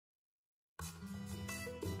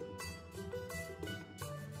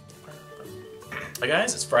Hi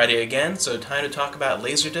guys, it's Friday again, so time to talk about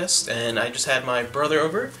Laserdiscs, and I just had my brother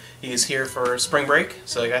over. He's here for spring break,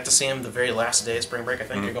 so I got to see him the very last day of spring break, I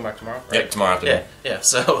think. You're going back tomorrow, right? Yep, tomorrow afternoon. Yeah,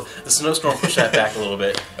 so the snowstorm pushed that back a little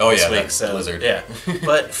bit Oh this yeah, week, that so, blizzard. Yeah,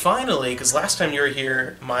 but finally, because last time you were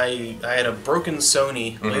here, I had a broken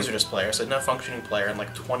Sony Laserdisc player, so not functioning player, and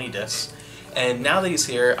like 20 discs. And now that he's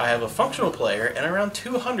here, I have a functional player and around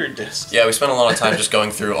 200 discs. Yeah, we spent a lot of time just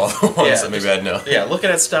going through all the ones that maybe I'd know. Yeah, looking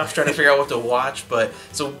at stuff, trying to figure out what to watch. But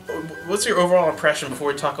so, what's your overall impression before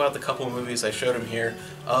we talk about the couple of movies I showed him here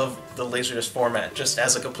of the Laserdisc format, just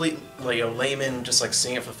as a complete layman, just like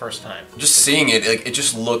seeing it for the first time? Just seeing it, it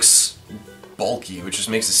just looks bulky, which just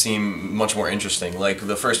makes it seem much more interesting. Like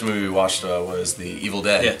the first movie we watched was The Evil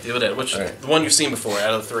Dead. Yeah, The Evil Dead, which the one you've seen before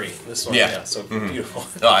out of the three. This one, yeah so beautiful.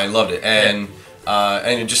 Oh, I loved it, and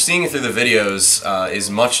just seeing it through the videos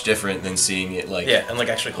is much different than seeing it and like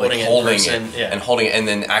actually holding it and holding it, and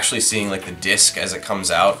then actually seeing like the disc as it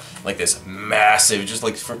comes out, like this massive, just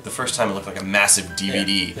like for the first time it looked like a massive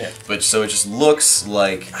DVD. But so it just looks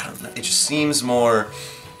like, I don't know, it just seems more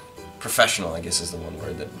professional, I guess is the one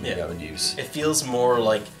word that maybe I would use. It feels more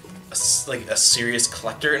like a serious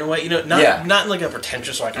collector in a way, not in like a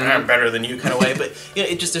pretentious like I'm better than you kind of way, but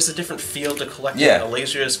it just there's a different feel to collecting a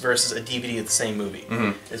Laserdisc versus a DVD of the same movie.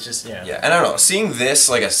 It's just and I don't know, seeing this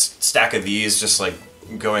like a stack of these just like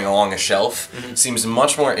going along a shelf seems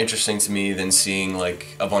much more interesting to me than seeing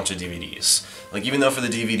like a bunch of DVDs. Like even though for the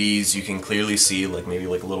DVDs you can clearly see like maybe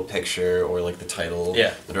like a little picture or like the title,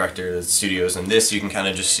 the director, the studios, and this you can kind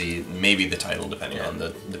of just see maybe the title depending on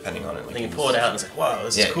it. Like you can pull it out and it's like, wow,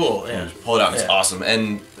 this is cool. You pull it out and it's awesome.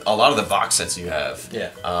 And a lot of the box sets you have,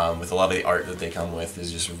 with a lot of the art that they come with,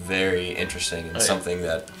 is just very interesting and something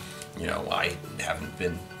that I haven't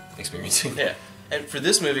been experiencing. And for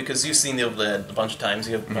this movie, because you've seen The Evil Dead a bunch of times,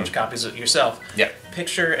 you have a bunch of copies of it yourself.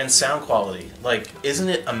 Picture and sound quality, like, isn't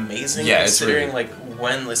it amazing considering like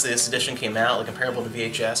when this edition came out, like comparable to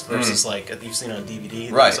VHS versus like you've seen on DVD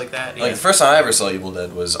and things like that. Like the first time I ever saw Evil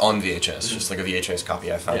Dead was on VHS, just like a VHS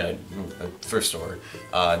copy I found at a thrift store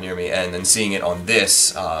near me, and then seeing it on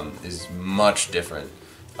this is much different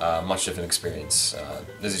experience.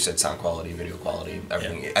 As you said, sound quality, video quality,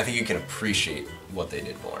 everything. I think you can appreciate what they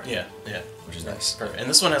did more. Which is nice. Perfect. And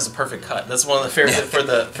this one has the perfect cut. That's one of the favorites for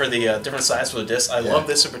the different size for the disc. I love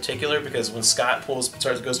this in particular because when Scott goes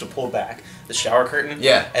to pull back the shower curtain,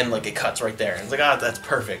 and like it cuts right there. And it's like, that's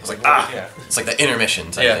perfect. It's like, it's like the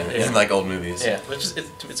intermission type thing in like old movies. Which is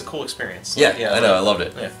it's a cool experience. I know, I loved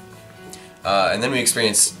it. And then we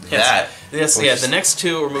experienced that. The next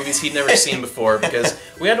two were movies he'd never seen before because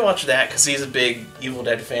we had to watch that because he's a big Evil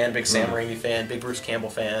Dead fan, big Sam Raimi fan, big Bruce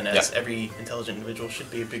Campbell fan, as every intelligent individual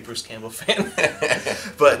should be a big Bruce Campbell fan.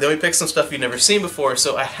 But then we picked some stuff he'd never seen before,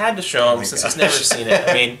 so I had to show him since he's never seen it.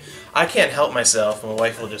 I mean, I can't help myself. My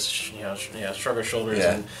wife will just shrug her shoulders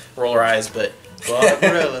and roll her eyes, but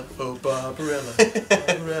Barbarella, oh Barbarella,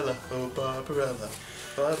 Barbarella, oh Barbarella.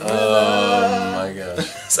 Oh my gosh.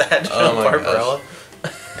 So I had to show him Barbarella.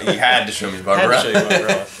 You had to show me Barbarella. I had to show you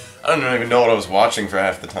Barbarella. I don't even know what I was watching for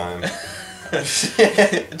half the time.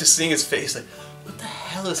 Just seeing his face, like, what the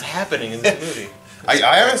hell is happening in this movie?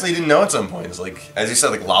 I honestly didn't know at some points. Like, as you said,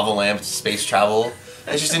 like lava lamp, space travel.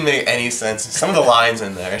 It just didn't make any sense. Some of the lines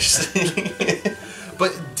in there.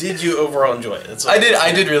 But did you overall enjoy it? I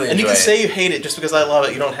did really enjoy it. And you can say you hate it just because I love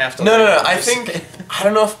it. You don't have to. No. I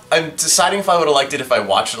don't know if I'm deciding if I would have liked it if I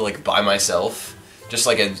watched it like by myself, just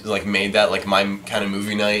like made that like my kind of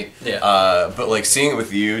movie night. But like seeing it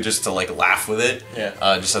with you, just to like laugh with it.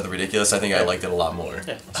 Just at the ridiculous. I think I liked it a lot more.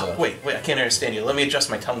 So. Oh, wait, I can't understand you. Let me adjust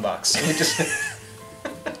my tongue box. Let me just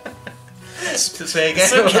say again.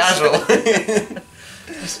 So casual.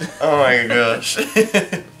 Oh my gosh.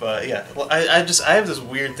 But yeah, well, I have this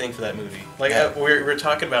weird thing for that movie. Like we were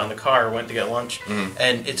talking about in the car, went to get lunch,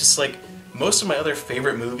 and it's just like most of my other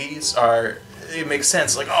favorite movies are. It makes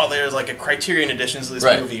sense. Like, oh, there's like a Criterion edition to this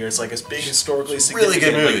movie, or it's like this big historically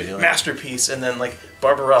significant really good movie, masterpiece, and then like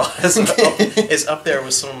Barbarella is up there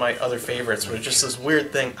with some of my other favorites. But it's just this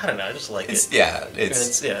weird thing. I don't know. I just like it.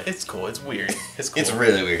 It's cool. It's weird. It's cool. It's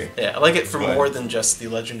really weird. Yeah, I like it for more than just the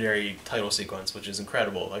legendary title sequence, which is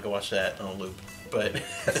incredible. I could watch that on a loop. But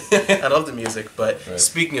I love the music. But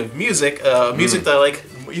speaking of music, music that I like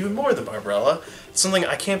even more than Barbarella, something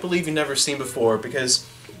I can't believe you've never seen before because.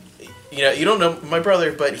 You don't know my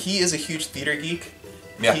brother, but he is a huge theater geek.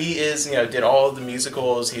 He is, did all of the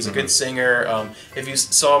musicals. He's a good singer. If you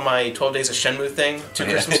saw my 12 Days of Shenmue thing 2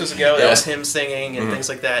 Christmases ago, that was him singing and things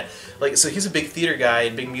like that. Like, so he's a big theater guy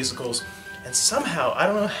and big musicals. And somehow, I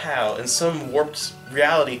don't know how, in some warped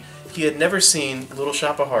reality, he had never seen Little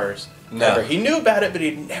Shop of Horrors. No. Ever. He knew about it, but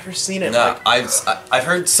he'd never seen it. No, like, I've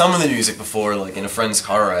heard some of the music before, like in a friend's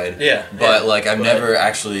car ride. Yeah. But like I've never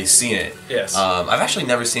actually seen it. Yes. I've actually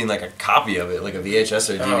never seen like a copy of it, like a VHS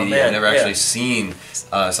or a DVD. Oh, man, I've never actually seen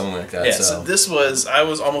something like that. Yeah. So this was. I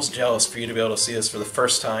was almost jealous for you to be able to see this for the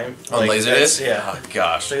first time on Laserdisc. Yeah. Oh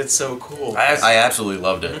gosh. It's so cool. I absolutely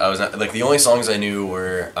loved it. I was like the only songs I knew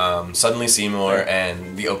were "Suddenly Seymour"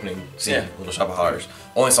 and the opening scene, "Little Shop of Horrors."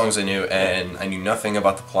 Only songs I knew, and I knew nothing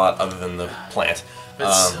about the plot other than the plant. But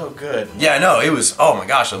it's so good. Yeah, no, it was. Oh my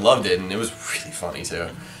gosh, I loved it, and it was really funny too.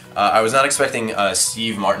 I was not expecting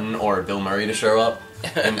Steve Martin or Bill Murray to show up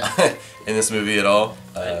in, in this movie at all.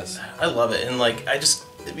 I love it, and like I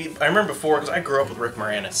remember before because I grew up with Rick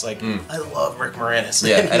Moranis. Like I love Rick Moranis.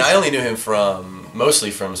 Yeah, and I only knew him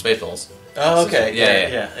mostly from Spaceballs. Oh, okay.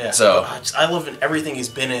 Yeah. So I love everything he's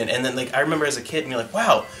been in, and then like I remember as a kid, and you're like,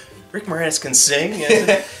 wow. Rick Moranis can sing,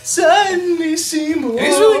 and Suddenly Seymour.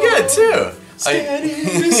 He's really good too.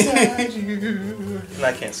 Standing beside you. And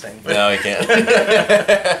I can't sing. But, no, he can't.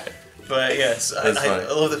 But yes, I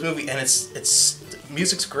love this movie, and it's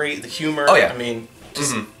music's great. The humor. Oh yeah. I mean,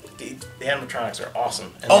 just the animatronics are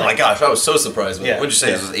awesome. And oh my gosh, I was so surprised with it. What'd you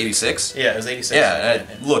say? Yeah. This was '86. Yeah, it was '86. Yeah,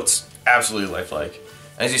 it looked absolutely lifelike.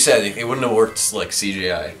 As you said, it wouldn't have worked like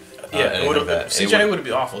CGI. Yeah, CGI would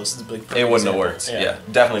be awful. This is a big. It wouldn't have worked. Yeah,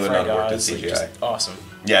 definitely would not have worked with CGI. Just awesome.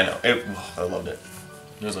 Yeah, no, I loved it.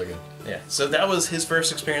 It was like good. Yeah, so that was his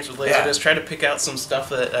first experience with Laserdisc. Try to pick out some stuff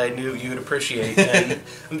that I knew you would appreciate, and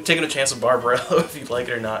I'm taking a chance with Barbara if you'd like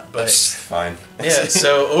it or not. But that's fine. Yeah.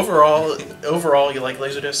 So overall, you like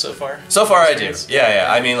Laserdisc so far? So far, I do. Yeah.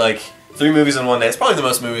 I mean, like 3 movies in one day. It's probably the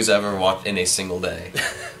most movies I've ever watched in a single day.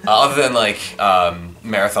 Other than like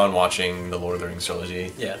marathon watching the Lord of the Rings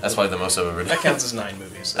trilogy. Yeah. That's probably the most I've ever done. That counts as 9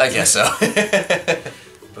 movies. I guess so.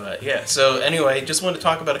 But yeah, so anyway, just wanted to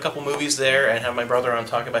talk about a couple movies there and have my brother on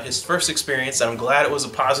talk about his first experience, and I'm glad it was a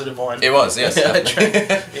positive one. It was, yes.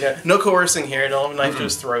 No coercing here, don't have a knife to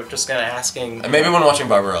his throat, just kind of asking. And maybe when watching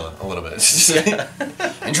Barbarella, a little bit.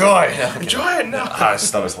 Enjoy! Enjoy it now! I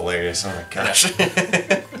just thought it was hilarious, oh my gosh.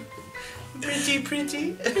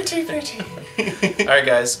 Pretty. Alright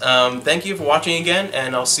guys, thank you for watching again,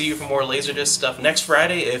 and I'll see you for more Laserdisc stuff next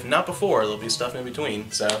Friday, if not before. There'll be stuff in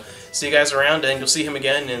between. So, see you guys around, and you'll see him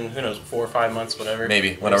again in, who knows, 4 or 5 months, whatever.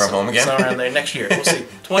 Maybe, whenever I'm home again. Somewhere around there, next year. We'll see.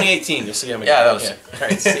 2018, you'll see him again. Yeah, that was... Yeah.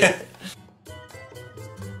 Alright, see ya.